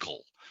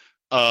critical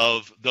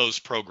of those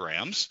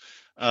programs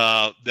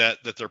that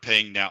they're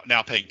paying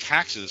now paying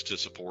taxes to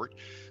support,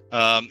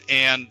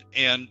 and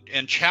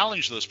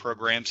challenge those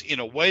programs in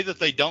a way that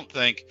they don't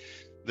think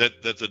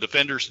that the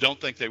defenders don't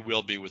think they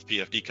will be with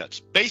PFD cuts.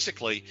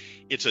 Basically,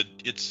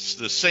 it's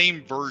the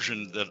same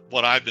version that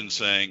what I've been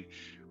saying,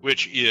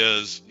 which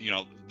is,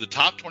 the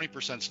top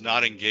 20% is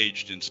not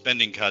engaged in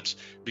spending cuts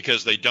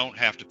because they don't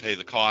have to pay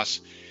the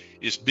costs.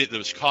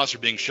 Those costs are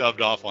being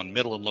shoved off on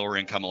middle and lower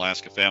income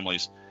Alaska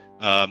families,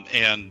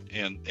 and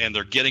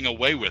they're getting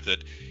away with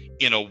it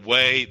in a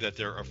way that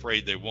they're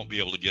afraid they won't be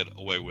able to get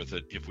away with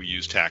it if we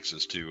use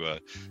taxes to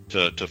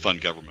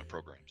fund government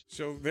programs.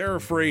 So they're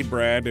afraid,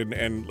 Brad, and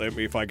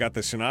if I got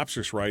the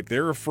synopsis right,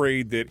 they're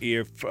afraid that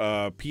if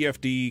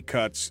PFD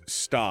cuts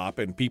stop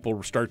and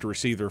people start to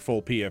receive their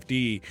full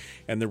PFD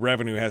and the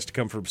revenue has to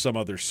come from some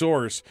other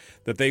source,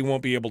 that they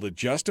won't be able to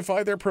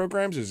justify their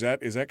programs. Is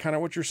that kind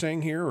of what you're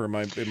saying here, or am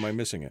I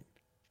missing it?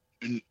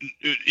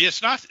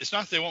 It's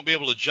not they won't be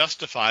able to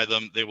justify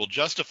them. They will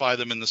justify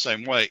them in the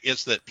same way.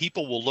 It's that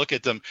people will look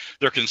at them.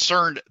 They're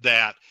concerned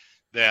that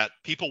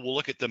people will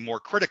look at them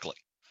more critically.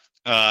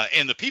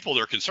 And the people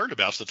they're concerned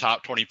about is the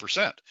top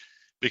 20%,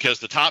 because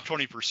the top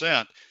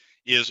 20%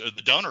 is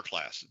the donor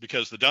class,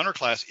 because the donor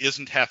class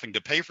isn't having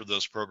to pay for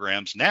those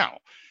programs now.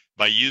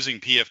 By using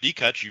PFD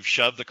cuts, you've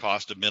shoved the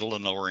cost of middle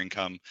and lower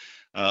income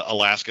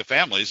Alaska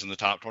families, and the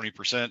top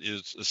 20%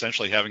 is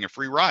essentially having a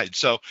free ride.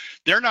 So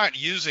they're not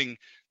using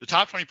the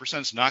top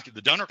 20% is not,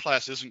 the donor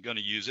class isn't going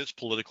to use its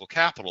political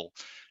capital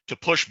to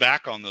push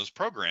back on those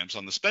programs,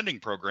 on the spending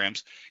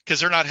programs, because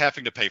they're not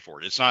having to pay for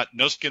it. It's not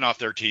no skin off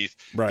their teeth.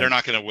 Right. They're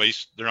not going to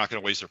waste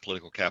their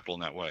political capital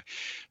in that way.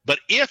 But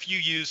if you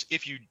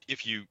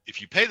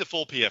pay the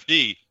full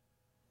PFD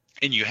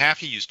and you have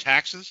to use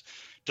taxes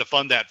to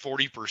fund that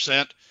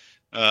 40%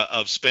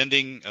 of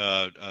spending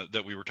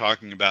that we were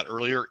talking about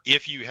earlier,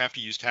 if you have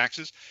to use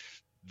taxes,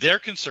 their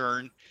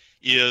concern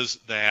is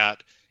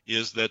that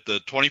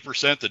the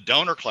 20%, the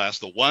donor class,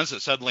 the ones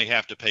that suddenly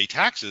have to pay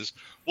taxes,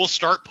 will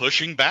start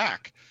pushing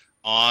back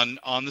on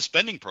the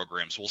spending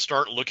programs. We'll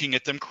start looking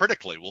at them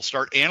critically. We'll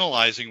start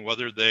analyzing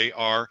whether they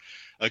are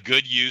a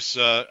good use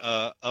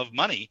of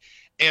money.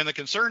 And the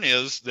concern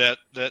is that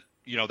that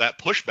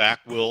pushback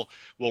will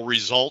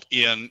result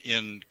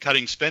in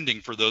cutting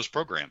spending for those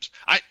programs.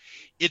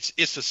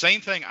 It's the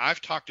same thing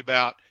I've talked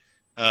about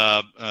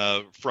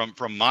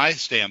from my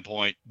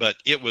standpoint, but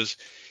it was.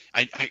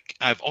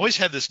 I've always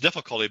had this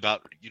difficulty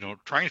about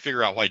trying to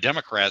figure out why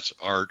Democrats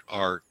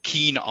are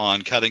keen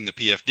on cutting the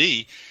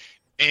PFD,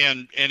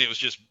 and it was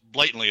just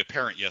blatantly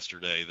apparent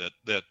yesterday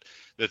that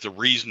the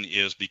reason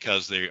is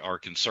because they are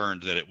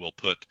concerned that it will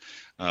put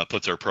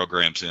their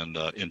programs in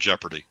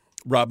jeopardy.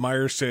 Rob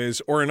Myers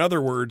says, or in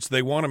other words,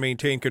 they want to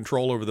maintain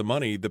control over the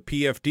money. The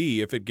PFD,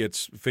 if it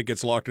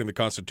gets locked in the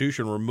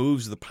Constitution,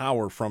 removes the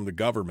power from the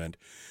government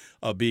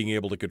of being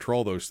able to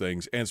control those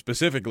things. And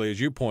specifically, as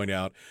you point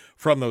out,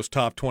 from those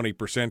top 20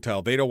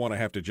 percentile, they don't want to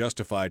have to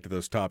justify it to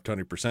those top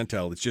 20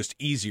 percentile. It's just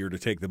easier to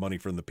take the money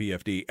from the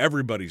PFD.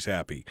 Everybody's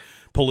happy,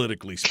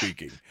 politically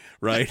speaking,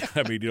 right?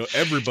 I mean,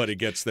 everybody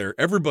gets there.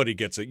 Everybody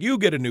gets it. You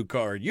get a new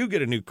car, you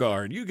get a new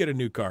car, and you get a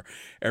new car.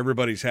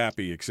 Everybody's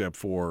happy except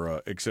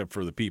for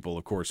the people,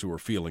 of course, who are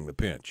feeling the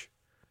pinch.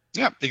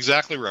 Yeah,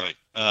 exactly right.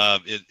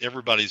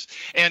 Everybody's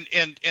and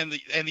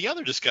the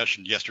other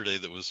discussion yesterday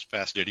that was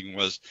fascinating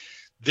was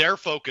their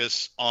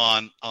focus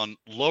on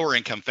lower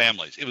income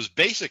families. It was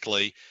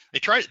basically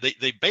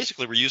they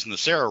basically were using the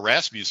Sarah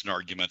Rasmussen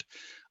argument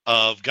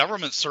of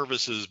government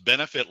services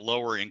benefit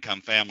lower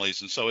income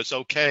families, and so it's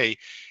okay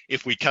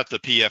if we cut the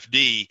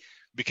PFD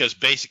because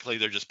basically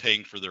they're just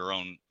paying for their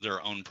own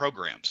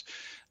programs.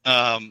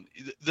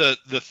 The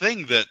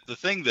thing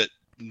that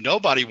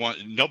nobody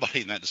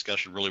in that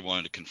discussion really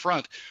wanted to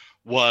confront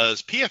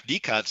was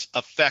PFD cuts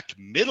affect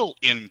middle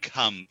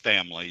income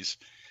families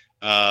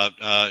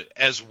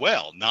as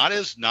well, not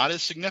as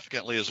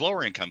significantly as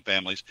lower income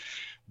families,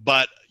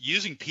 but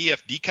using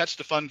PFD cuts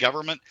to fund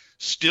government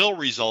still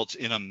results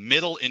in a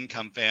middle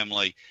income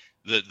family,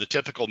 the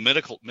typical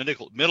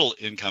middle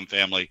income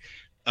family,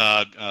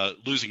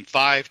 losing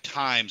 5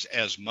 times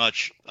as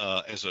much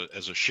as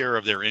a share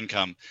of their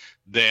income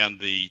than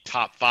the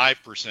top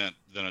 5%,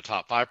 than a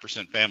top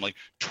 5% family,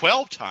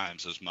 12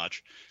 times as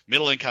much.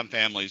 Middle income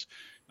families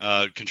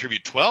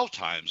contribute 12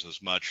 times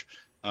as much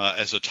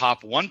as a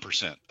top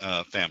 1%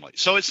 family.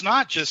 So it's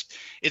not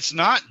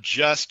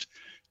just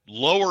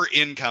lower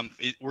income.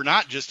 We're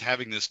not just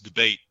having this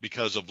debate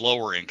because of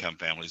lower income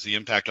families, the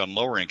impact on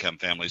lower income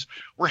families.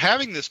 We're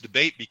having this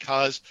debate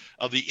because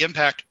of the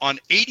impact on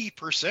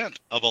 80%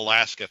 of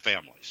Alaska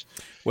families.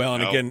 Well,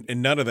 and again,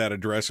 and none of that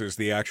addresses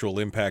the actual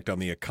impact on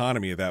the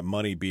economy of that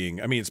money being,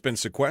 I mean, it's been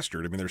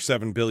sequestered. I mean, there's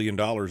 $7 billion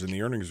in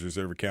the earnings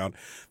reserve account.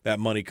 That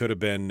money could have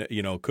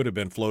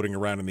been floating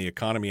around in the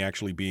economy,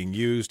 actually being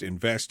used,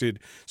 invested,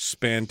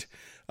 spent.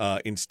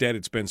 Instead,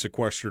 it's been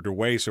sequestered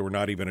away, so we're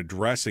not even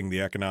addressing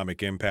the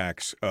economic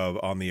impacts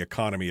on the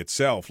economy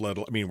itself.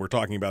 We're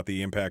talking about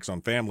the impacts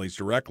on families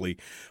directly,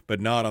 but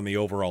not on the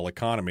overall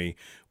economy,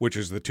 which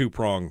is the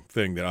two-prong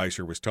thing that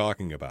Iser was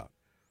talking about.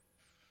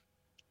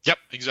 Yep,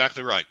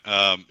 exactly right.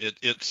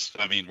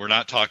 We're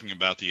not talking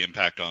about the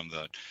impact on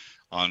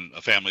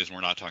families, and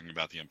we're not talking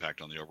about the impact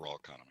on the overall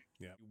economy.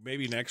 Yeah,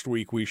 maybe next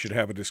week we should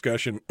have a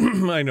discussion.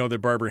 I know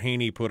that Barbara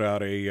Haney put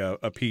out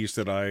a piece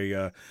that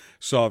I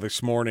saw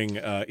this morning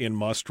in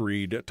Must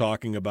Read,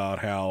 talking about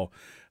how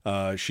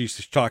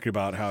she's talking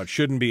about how it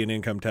shouldn't be an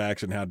income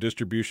tax and how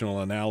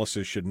distributional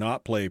analysis should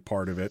not play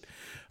part of it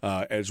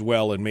as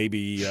well. And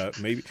maybe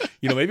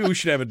we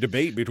should have a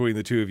debate between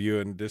the two of you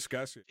and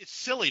discuss it. It's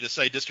silly to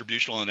say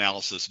distributional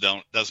analysis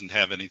doesn't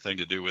have anything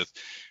to do with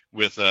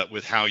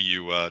how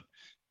you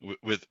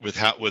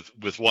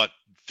with what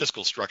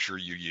fiscal structure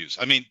you use.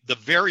 I mean, the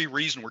very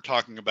reason we're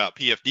talking about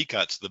PFD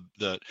cuts,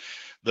 the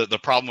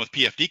problem with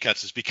PFD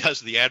cuts is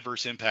because of the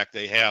adverse impact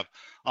they have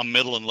on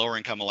middle and lower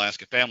income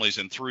Alaska families,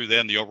 and through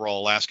them the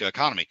overall Alaska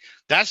economy.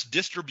 That's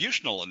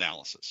distributional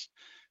analysis.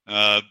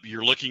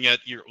 You're looking at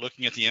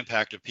the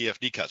impact of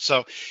PFD cuts.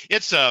 So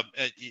it's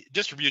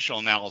distributional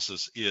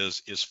analysis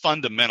is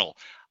fundamental.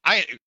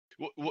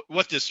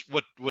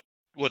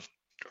 What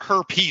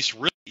her piece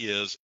really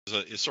is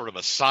sort of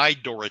a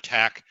side door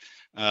attack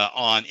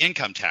on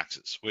income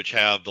taxes, which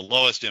have the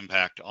lowest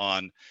impact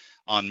on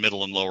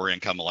middle and lower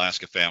income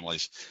Alaska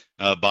families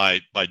by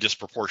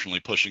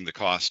disproportionately pushing the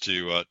cost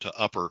to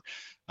upper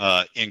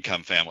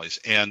income families.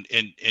 And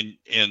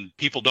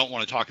people don't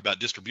want to talk about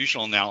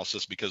distributional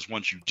analysis, because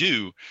once you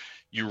do,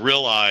 you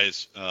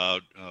realize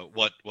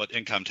what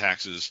income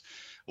taxes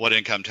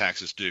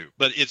do.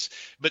 But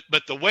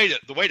the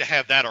way to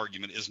have that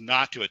argument is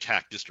not to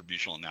attack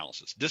distributional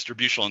analysis.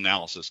 Distributional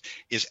analysis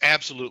is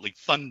absolutely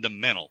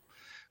fundamental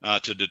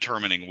to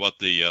determining what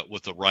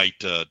the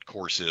right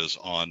course is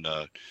on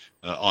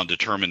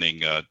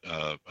determining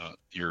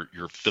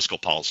your fiscal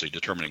policy,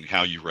 determining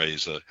how you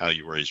raise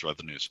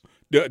revenues.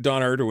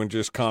 Don Erdogan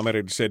just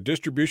commented, said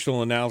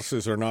distributional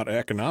analysis are not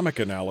economic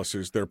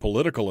analysis; they're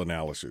political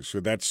analysis. So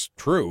that's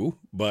true,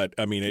 but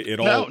I mean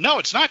No,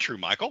 it's not true,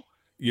 Michael.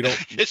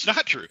 It's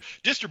not true.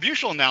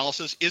 Distributional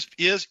analysis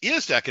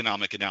is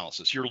economic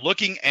analysis. You're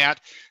looking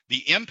at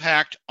the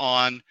impact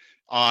on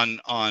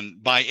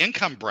by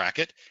income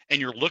bracket, and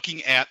you're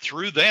looking at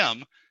through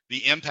them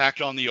the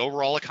impact on the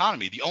overall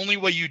economy. The only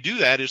way you do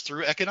that is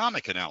through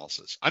economic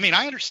analysis. I mean,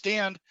 I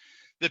understand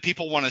that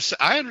people want to say,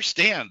 I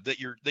understand that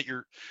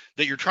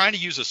you're trying to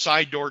use a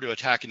side door to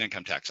attack an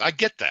income tax. I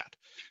get that,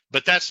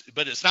 but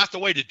it's not the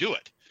way to do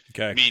it.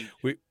 Okay. I mean,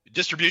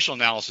 distributional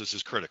analysis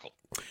is critical.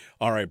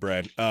 All right,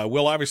 Brad.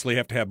 We'll obviously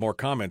have to have more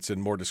comments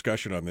and more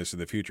discussion on this in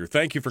the future.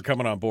 Thank you for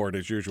coming on board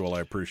as usual. I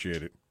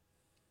appreciate it.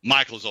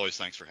 Michael, as always,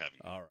 thanks for having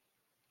me. All right.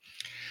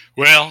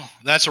 Well,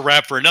 that's a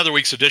wrap for another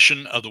week's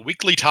edition of the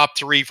weekly top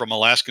 3 from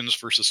Alaskans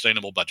for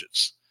Sustainable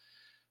Budgets.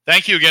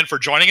 Thank you again for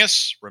joining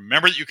us.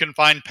 Remember that you can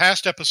find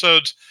past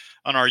episodes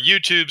on our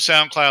YouTube,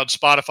 SoundCloud,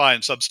 Spotify,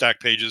 and Substack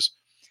pages,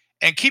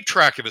 and keep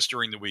track of us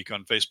during the week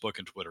on Facebook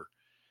and Twitter.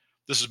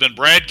 This has been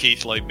Brad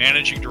Keithley,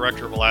 Managing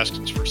Director of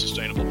Alaskans for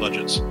Sustainable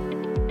Budgets.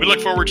 We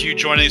look forward to you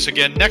joining us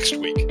again next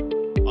week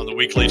on the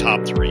weekly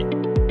top 3.